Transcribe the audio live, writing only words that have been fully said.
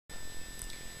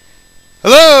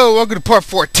Hello, welcome to part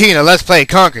 14 of Let's Play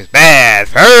Conker's Bad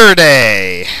Fur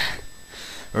Day.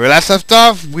 Where we last left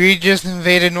off, we just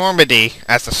invaded Normandy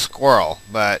as a squirrel,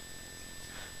 but...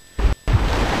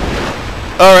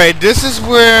 Alright, this is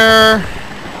where...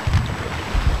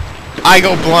 I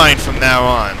go blind from now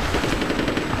on.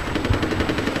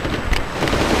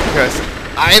 Because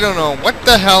I don't know what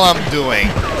the hell I'm doing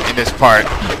in this part.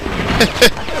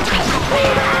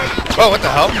 Oh, what the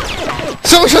hell?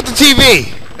 Someone shut the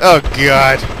TV! Oh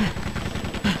god.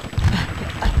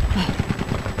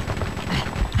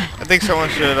 I think someone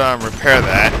should repair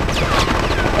that.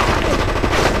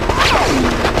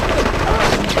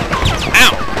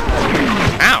 Ow!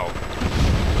 Ow!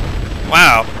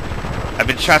 Wow. I've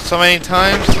been shot so many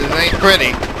times, it ain't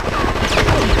pretty.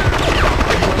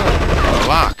 Oh,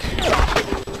 lock.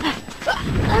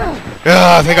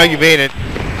 Oh, thank God you made it.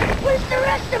 Where's the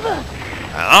rest of them?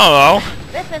 I don't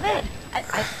know. This is it.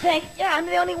 I think, yeah, I'm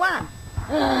the only one.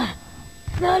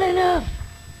 It's not enough.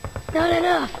 It's not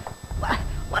enough.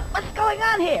 What's going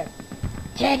on here?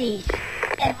 Teddies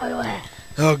everywhere.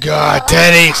 Oh god,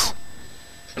 teddies!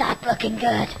 It's not looking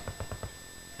good.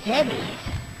 Teddies.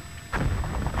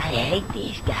 I hate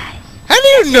these guys. How do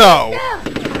you know?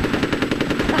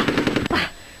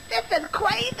 This is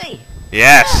crazy.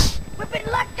 Yes. We've been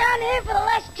locked down here for the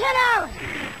last 10 hours.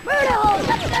 Murder holes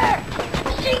up there.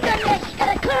 Machine gun nests.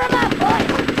 Gotta clear them out, boy.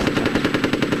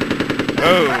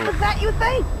 Oh. What was that you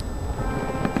think?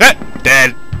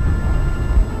 Dead.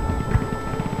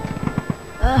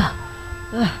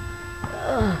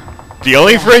 The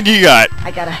only friend you got.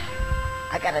 I gotta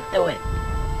do it.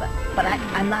 But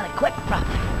I'm not equipped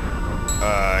properly.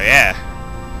 Yeah.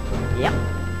 Yep.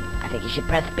 I think you should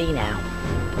press B now.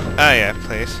 Oh yeah,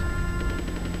 please.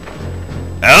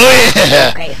 Oh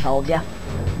yeah! Okay, soldier.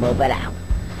 Move it out.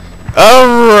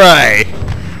 Alright!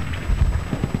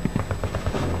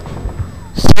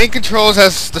 Same controls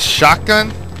as the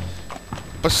shotgun,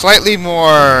 but slightly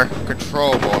more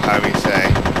controllable, how do we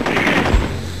say?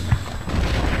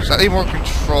 Slightly more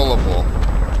controllable.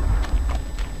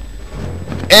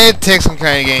 It takes some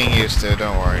kind of getting used to,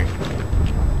 don't worry.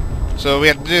 So what we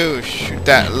have to do is shoot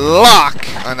that lock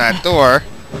on that door.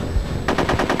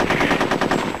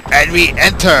 And we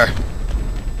enter!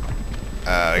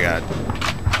 We got...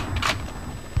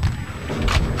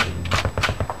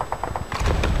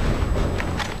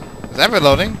 Is that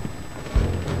reloading?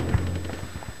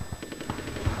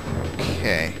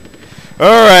 Okay.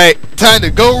 Alright, time to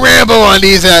go Rambo on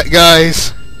these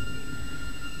guys!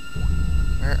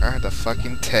 Where are the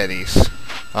fucking teddies?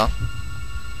 Huh?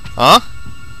 Huh?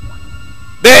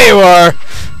 There you are!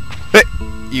 Hey,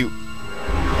 you...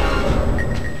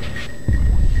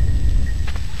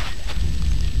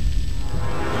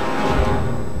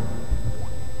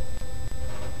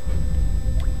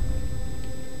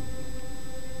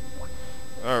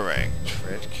 Alright,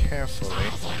 tread carefully.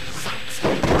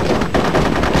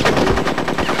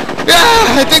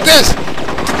 Ah! I think this!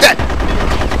 That!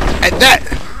 And that!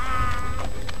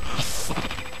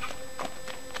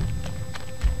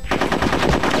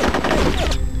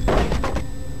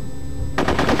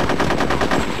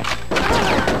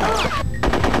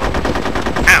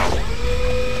 Ow!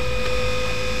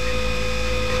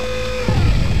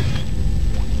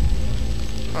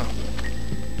 Huh.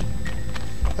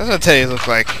 That's what teddies look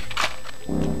like.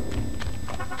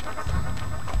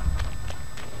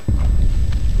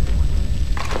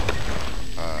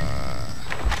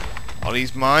 All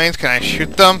these mines, can I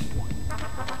shoot them?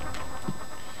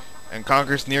 And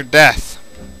Conker's near death.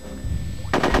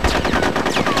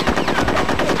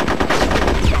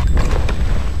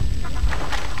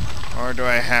 Or do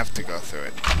I have to go through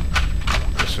it?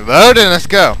 Just reload and let's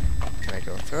go. Can I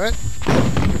go through it?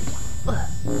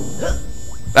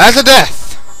 That's a death!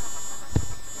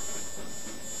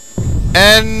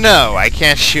 And no, I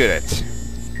can't shoot it.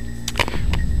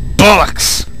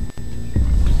 Bollocks!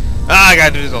 Ah, I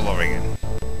gotta do this all over again.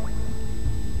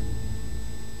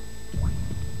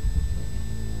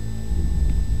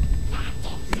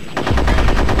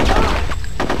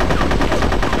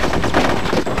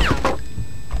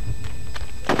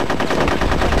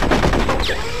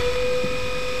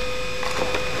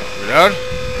 Reload.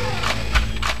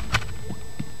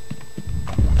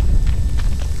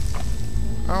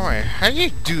 Alright, how do you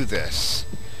do this?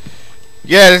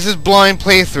 Yeah, this is blind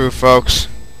playthrough, folks.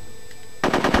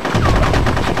 Can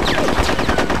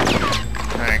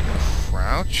I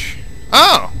crouch?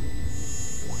 Oh!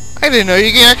 I didn't know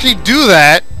you can actually do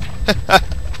that!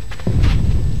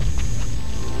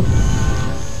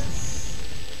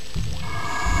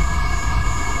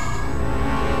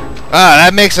 Ah,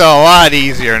 that makes it a lot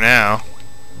easier now.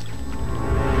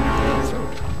 So,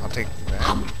 I'll take that.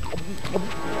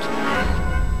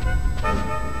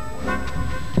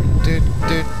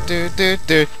 do do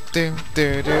do do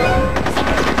do do.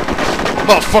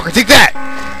 Motherfucker, take that!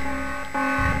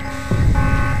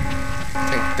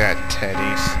 Take that,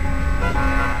 Teddies.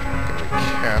 Gotta be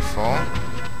careful.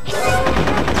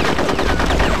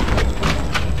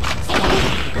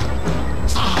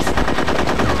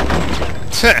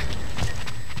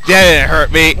 That didn't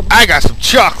hurt me. I got some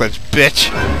chocolates, bitch.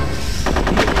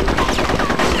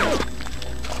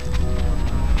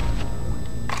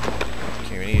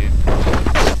 Okay, we need it.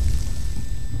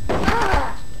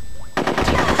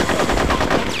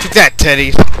 Take that,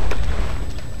 Teddy.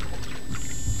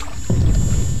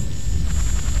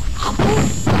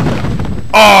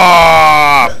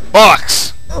 Oh,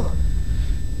 bollocks.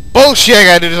 Bullshit, I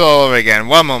gotta do this all over again.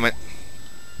 One moment.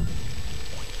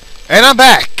 And I'm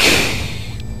back.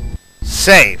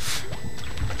 Save.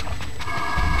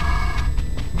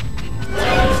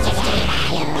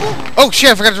 Oh shit,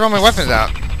 I forgot to throw my weapons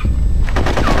out.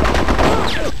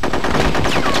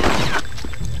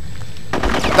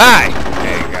 Die!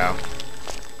 There you go.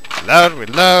 Reload,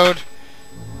 reload.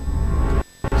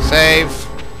 Save.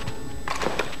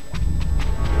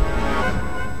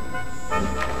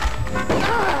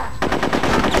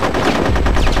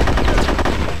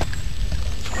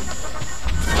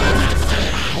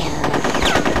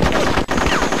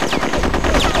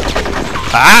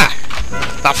 Ah!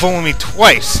 Stop fooling me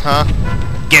twice, huh?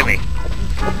 Gimme.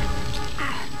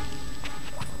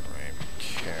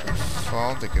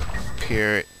 Careful to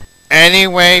appear any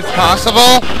way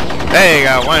possible. There you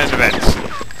go, one event.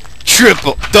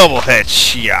 Triple, double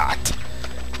headshot.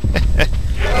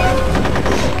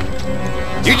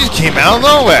 You just came out of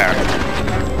nowhere.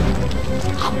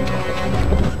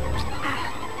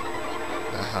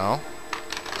 The hell?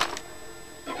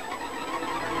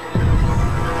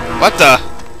 What the?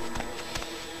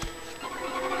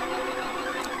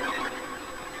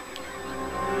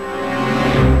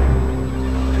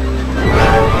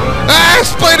 Ah!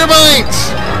 Spider mines!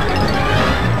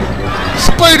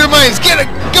 Spider mines! Get it!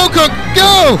 Go, Cook!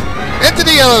 Go! Into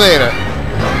the elevator!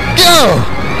 Go!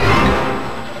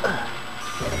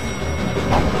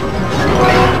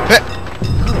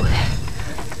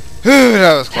 Whew,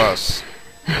 that was close.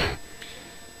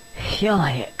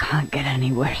 Surely it can't get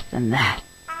any worse than that.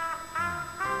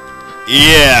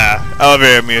 Yeah,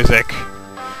 elevator music.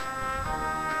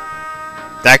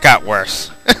 That got worse.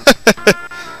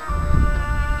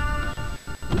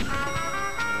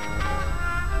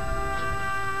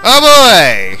 Oh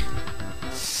boy!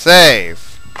 Save.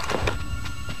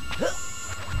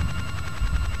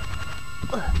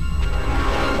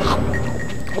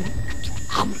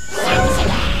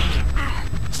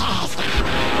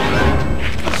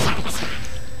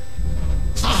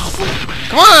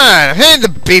 Come on! I'm hitting the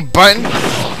B button!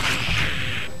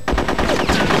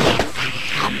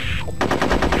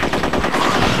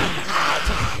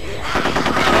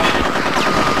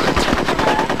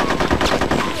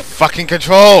 Fucking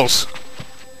controls!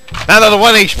 Now another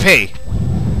 1 HP!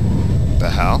 The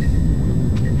hell?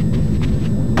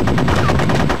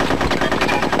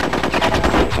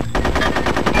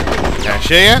 Can I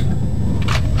shoot you?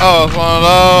 Oh, it's one of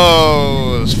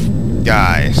those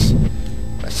guys.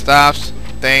 That stops,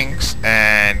 thinks,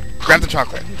 and grab the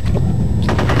chocolate.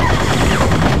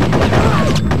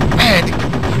 Man,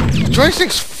 the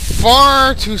joystick's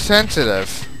far too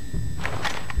sensitive.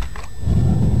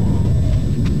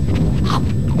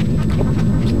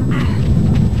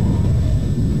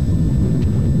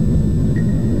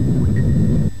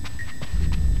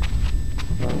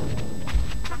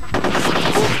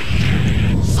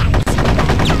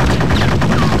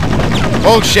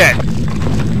 Oh shit!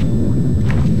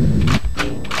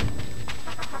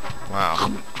 Wow.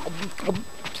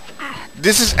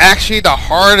 This is actually the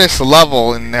hardest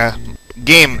level in the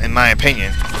game, in my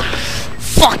opinion.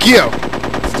 Fuck you!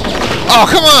 Oh,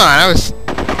 come on! I was...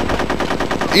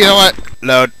 You know what?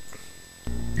 Load.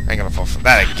 I ain't gonna fall for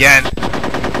that again.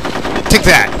 Take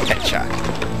that! Headshot.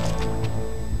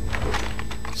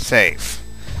 Save.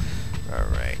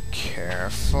 Alright,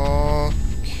 careful.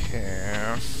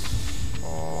 Careful.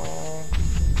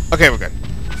 Okay, we're good.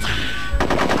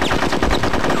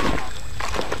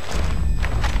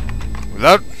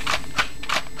 Reload.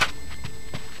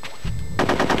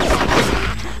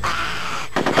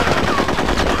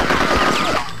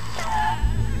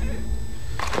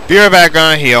 Be right back,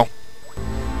 gonna heal.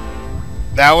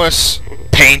 That was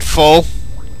painful.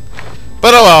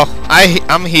 But oh well,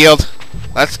 I'm healed.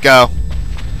 Let's go.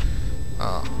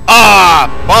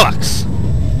 Bollocks!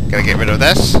 Gotta get rid of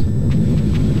this.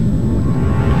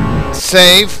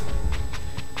 Save.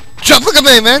 Jump like a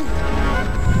man!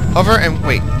 Hover and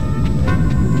wait.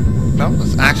 That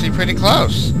was actually pretty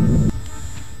close.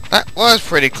 That was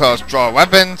pretty close. Draw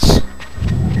weapons.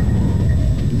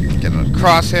 Get a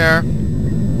crosshair.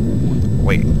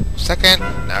 Wait a second.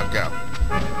 Now go.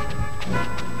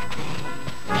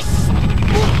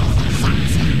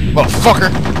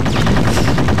 Motherfucker!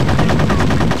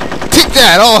 Take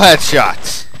that! All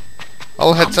headshots!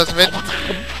 All headshots of it.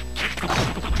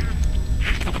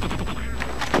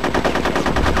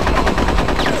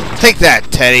 Take that,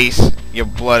 Teddies! Your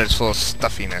blood is full of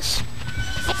stuffiness.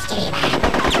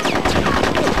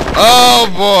 Oh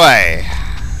boy!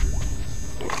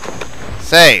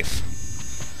 Save.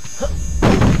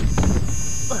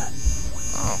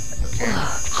 Oh, okay.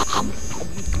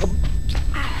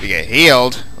 You get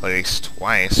healed at least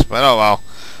twice, but oh well.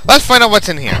 Let's find out what's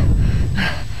in here.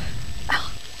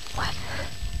 Oh, what?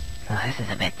 Oh, this is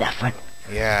a bit different.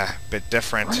 Yeah, a bit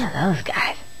different. One of those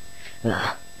guys.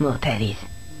 More teddies.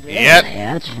 Yep.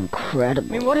 Yeah, that's incredible.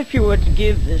 I mean, what if you were to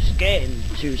give this game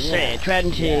to, say,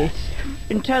 20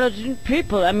 intelligent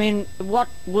people? I mean, what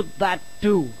would that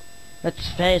do? Let's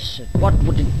face it, what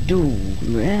would it do?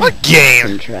 What game?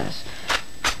 Interest.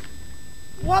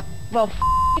 What the f***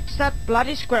 is that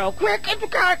bloody squirrel? Quick, into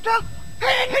character!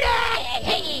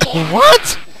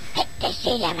 What? To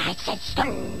see them, I said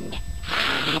stunned.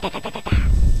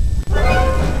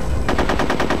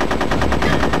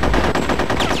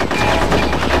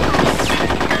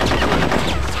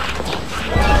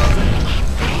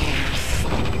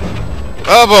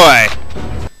 Oh boy!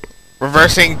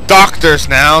 Reversing doctors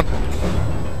now.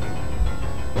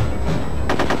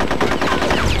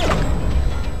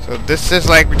 So this is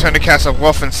like Return to Castle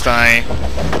Wolfenstein.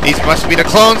 These must be the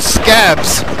clone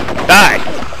scabs. Die!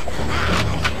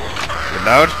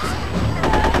 Reload.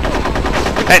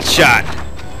 Headshot.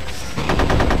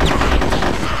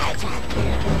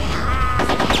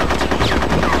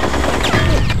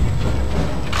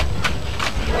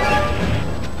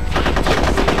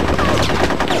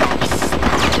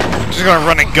 Just gonna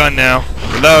run a gun now.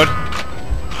 Reload.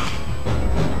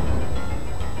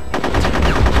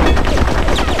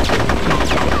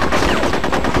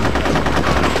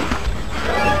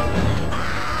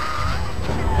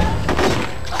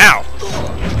 Ow!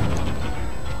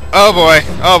 Oh boy,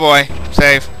 oh boy.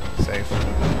 Save. Save.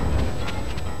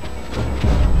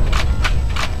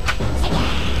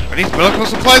 Are these medical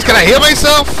supplies? Can I heal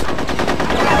myself?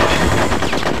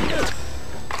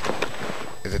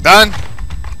 Is it done?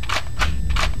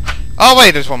 Oh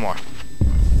wait, there's one more.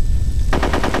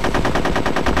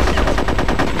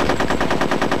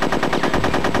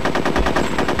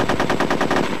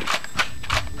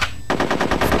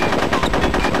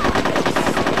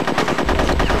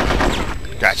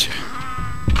 Gotcha.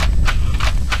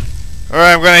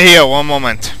 Alright, I'm gonna heal. One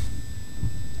moment.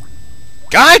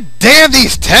 God damn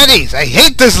these teddies! I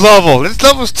hate this level! This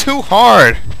level's too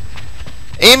hard!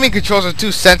 Aiming controls are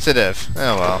too sensitive.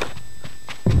 Oh well.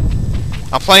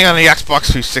 I'm playing on the Xbox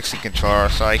 360 controller,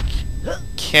 so I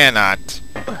cannot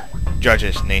judge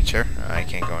its nature. I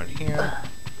can't go in here.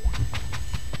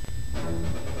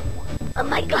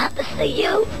 Am I glad to see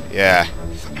you? Yeah.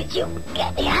 Could you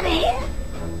get me out of here?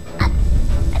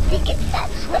 I think it's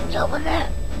that switch over there.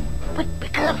 But be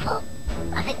careful.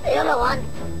 I think the other one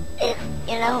is,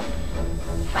 you know,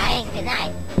 frying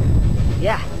tonight.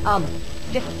 Yeah,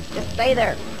 just stay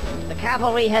there. The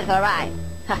cavalry has arrived.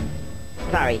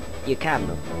 Sorry, you can't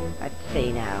move. Let's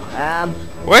see now.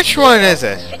 Which one is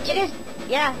it? Switch it is?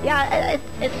 Yeah,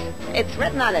 it's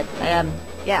written on it.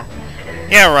 Yeah.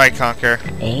 Yeah, right, Conker.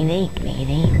 Eeny,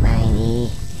 meeny,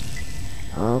 miny.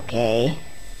 Okay.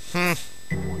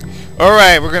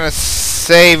 Alright, we're gonna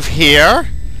save here.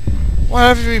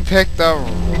 What if we pick the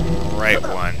right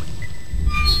one?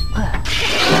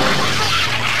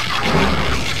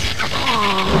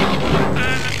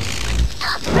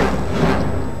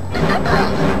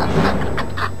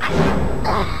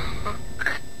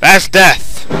 That's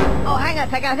death. Oh, hang on a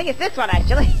second. I think it's this one,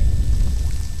 actually.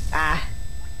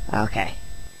 Okay.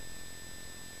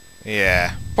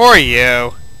 Yeah. For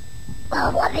you.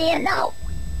 Well, what do you know?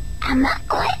 I'm not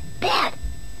quite dead.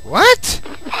 What?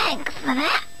 Thanks for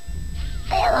that.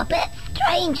 Feel a bit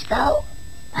strange, though.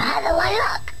 How do I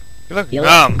look? You look You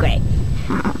dumb. look great.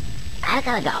 I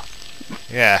gotta go.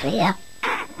 Yeah. See ya.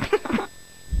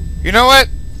 You know what?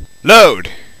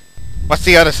 Load. What's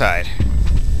the other side?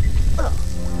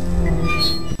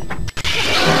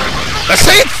 The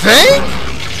same thing?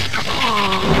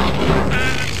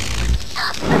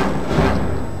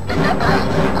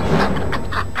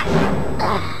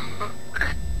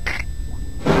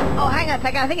 Oh, hang on a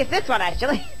second. I think it's this one,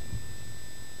 actually.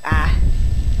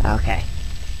 Okay.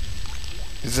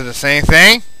 Is it the same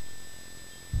thing?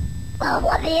 Well,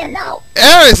 what do you know?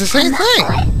 Yeah, it's the same I'm not thing.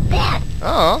 quite dead.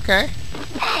 Oh, okay.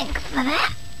 Thanks for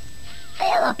that.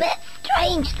 Feel a bit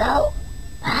strange, though.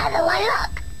 How do I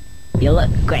look? You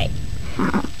look great.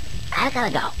 I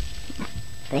gotta go.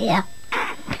 See ya.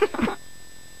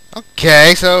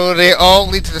 Okay, so they all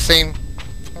lead to the same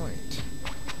point.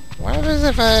 What happens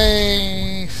if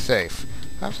I save?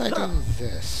 How if I do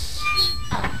this?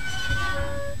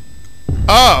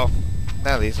 Oh!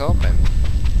 That leaves open.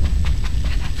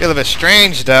 Feel a bit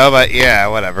strange though, but yeah,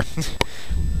 whatever.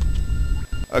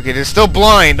 Okay, they're still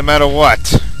blind no matter what.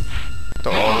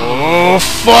 Oh,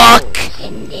 fuck!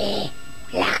 Cindy,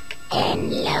 lock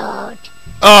and load.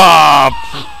 Oh!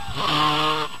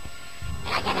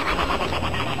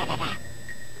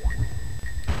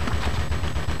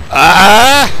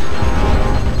 Ah!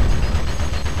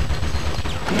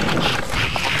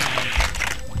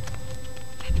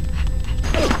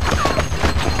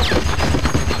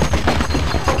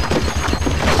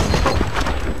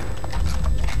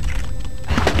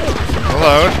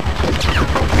 Load.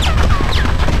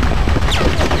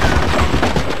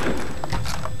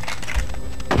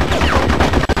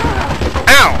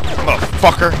 Ow!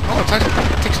 Motherfucker. Oh,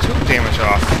 it takes 2 damage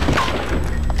off.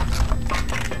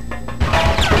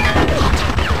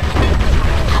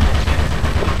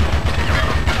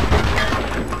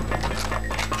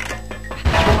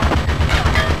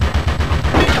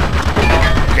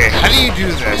 Okay, how do you do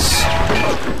this?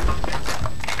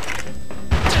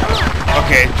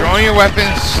 Okay, throwing your weapon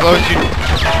slows you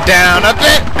down a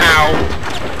bit. Ow!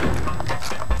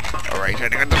 Alright,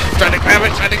 trying to grab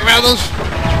it, trying to grab those.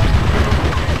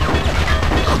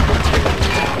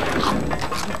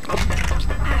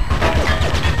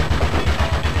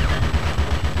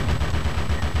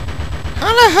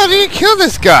 How the hell do you kill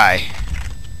this guy?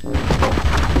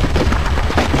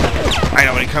 I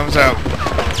know when he comes out.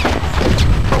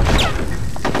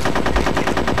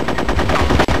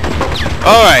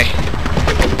 Alright.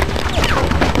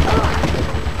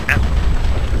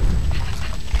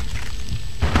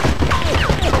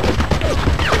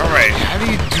 Alright, how do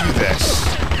you do this?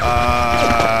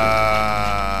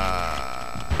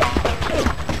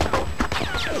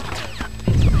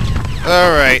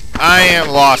 Alright, I am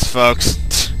lost, folks.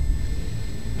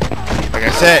 Like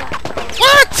I said...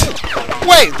 What?!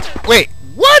 Wait,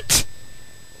 what?!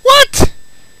 What?!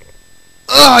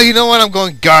 Oh, you know what? I'm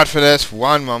going God for this.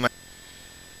 One moment.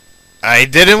 I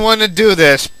didn't want to do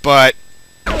this, but...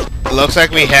 it looks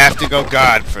like we have to go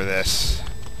God for this.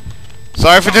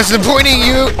 Sorry for disappointing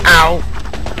you! Ow!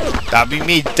 That'd be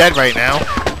me dead right now.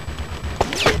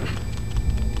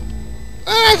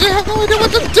 I actually have no idea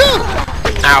what to do!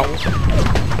 Ow!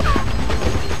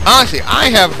 Honestly, I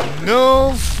have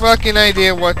no fucking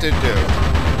idea what to do.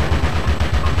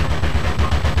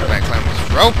 Can I climb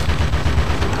this rope?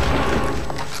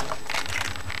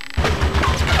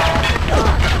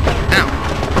 Ow!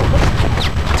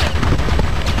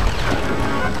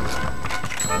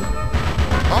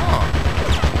 Oh!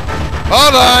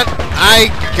 Hold on!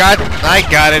 I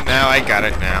got it now, I got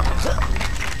it now.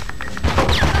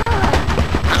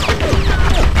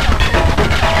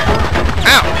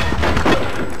 Ow!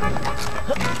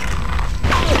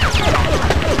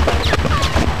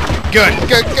 Good,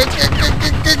 good, good, good, good,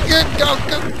 good, good, good, go,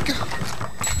 go, go.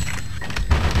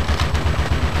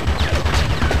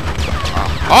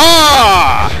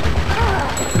 Ah!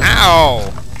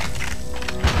 Ow!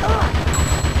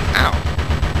 Ow!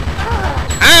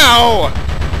 Ow!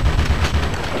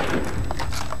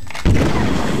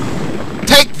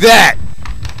 Take that!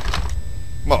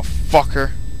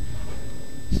 Motherfucker.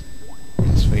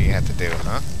 That's what you have to do,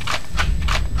 huh?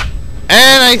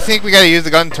 And I think we gotta use the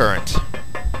gun turret.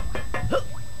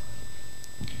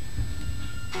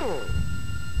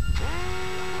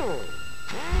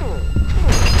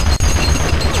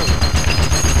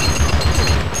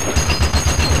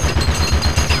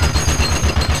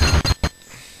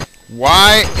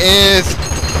 Why is...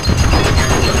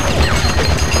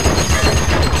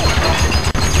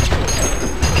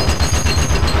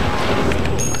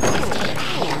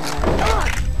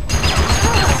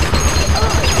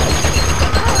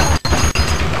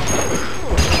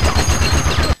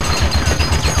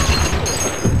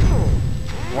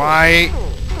 Why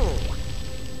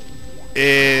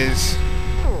is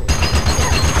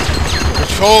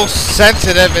control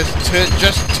sensitive is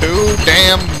just too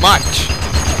damn much?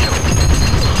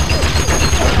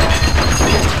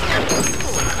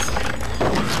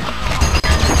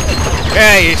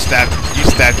 Yeah, you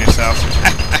stabbed yourself.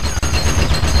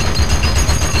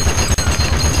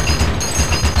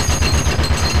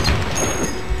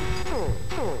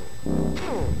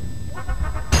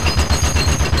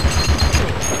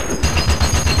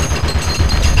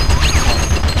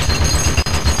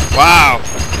 Wow.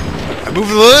 I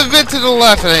moved a little bit to the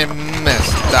left and I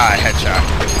missed. Die, headshot.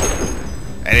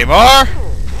 Any more?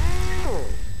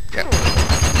 Yep.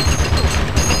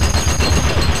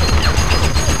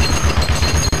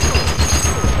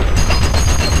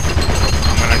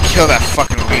 I'm gonna kill that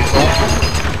fucking weasel.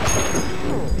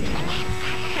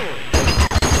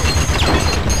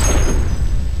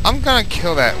 I'm gonna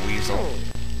kill that weasel.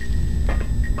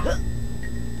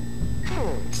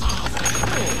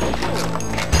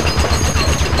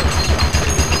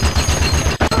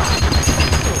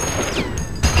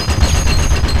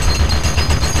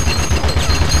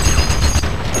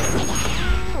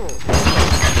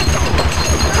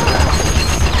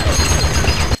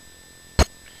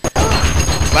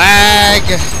 Lag!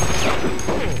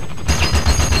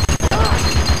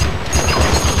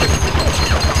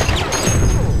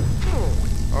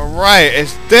 Alright,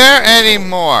 is there any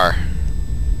more?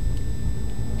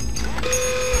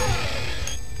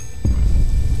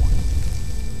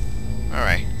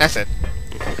 Alright, that's it.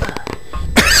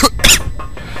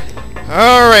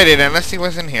 Alrighty then, let's see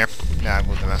what's in here. Now I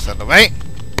moved the rest out of the way.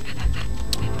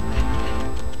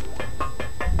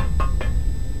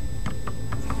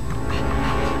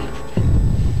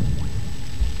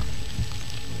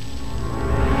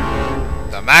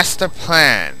 Master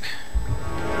plan.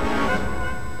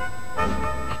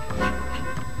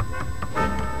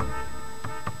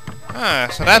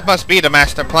 So that must be the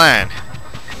master plan.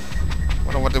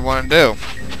 Wonder what they want to do.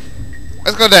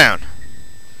 Let's go down.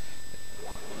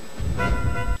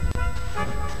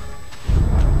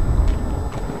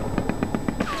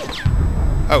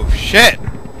 Oh shit!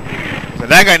 So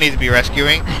that guy needs to be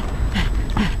rescuing.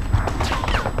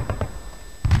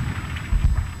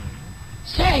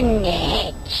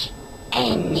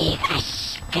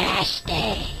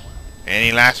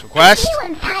 Any last requests? You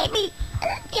untie me.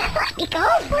 Just let me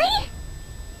go, please.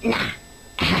 Nah.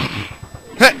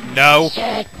 No.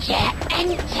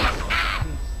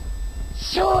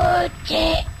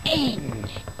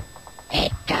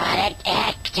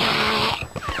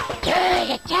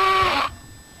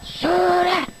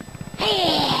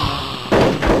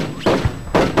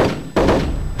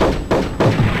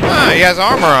 Ah, he has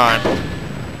armor on.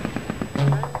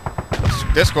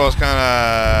 This girl's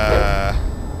kinda...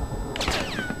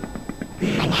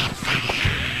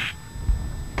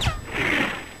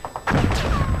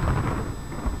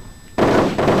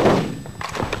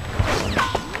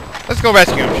 Let's go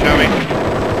rescue him, shall we?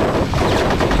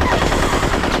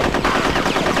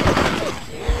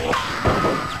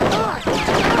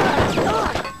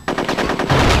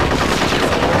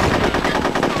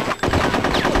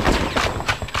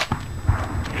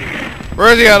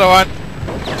 Where's the other one?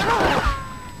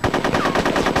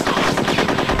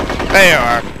 There you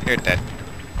are. You're dead.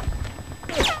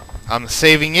 I'm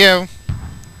saving you.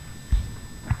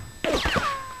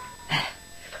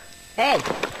 Hey!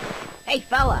 Hey,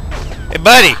 fella! Hey,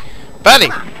 buddy! Buddy!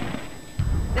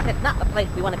 This is not the place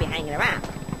we want to be hanging around.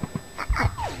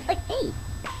 But hey!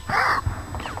 Oh,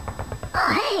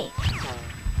 hey!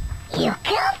 You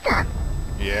killed them!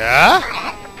 Yeah?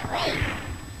 That's great!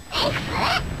 Thanks for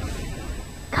that!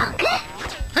 Conker?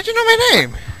 How'd you know my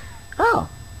name? Oh!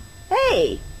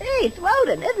 Hey! Hey, it's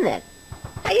Roden, isn't it?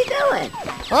 How you doing?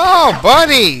 Oh,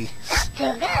 buddy! Not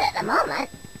too good at the moment.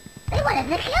 They wanted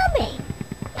to kill me.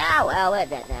 Oh, well, we're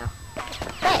dead now.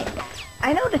 Hey,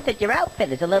 I noticed that your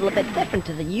outfit is a little bit different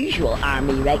to the usual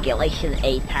Army Regulation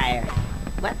attire.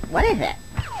 What is it?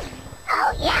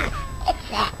 Oh, yeah.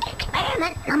 It's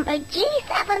experiment number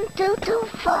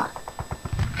G7224.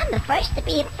 I'm the first to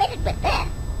be fitted with this.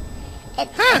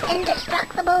 It's an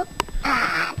indestructible,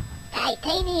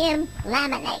 titanium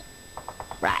laminate.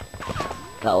 Right.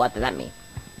 So what does that mean?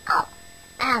 Oh,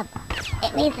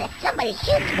 it means if somebody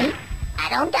shoots me, I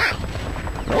don't die.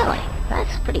 Really?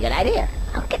 That's a pretty good idea.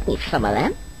 I'll get me some of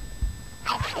them.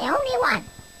 That's the only one.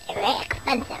 They're very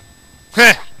expensive.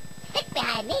 Heh. Stick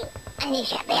behind me, and you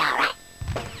should be alright.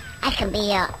 I can be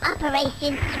your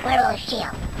Operation Squirrel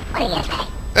Shield. What do you say?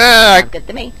 Sounds good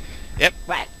to me. Yep.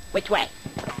 Right. Which way?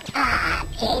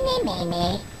 Eeny,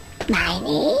 meeny,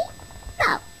 miny,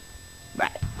 no.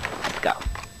 Right. Let's go.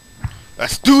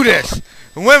 Let's do this!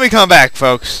 And when we come back,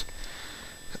 folks.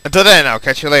 Until then, I'll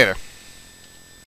catch you later.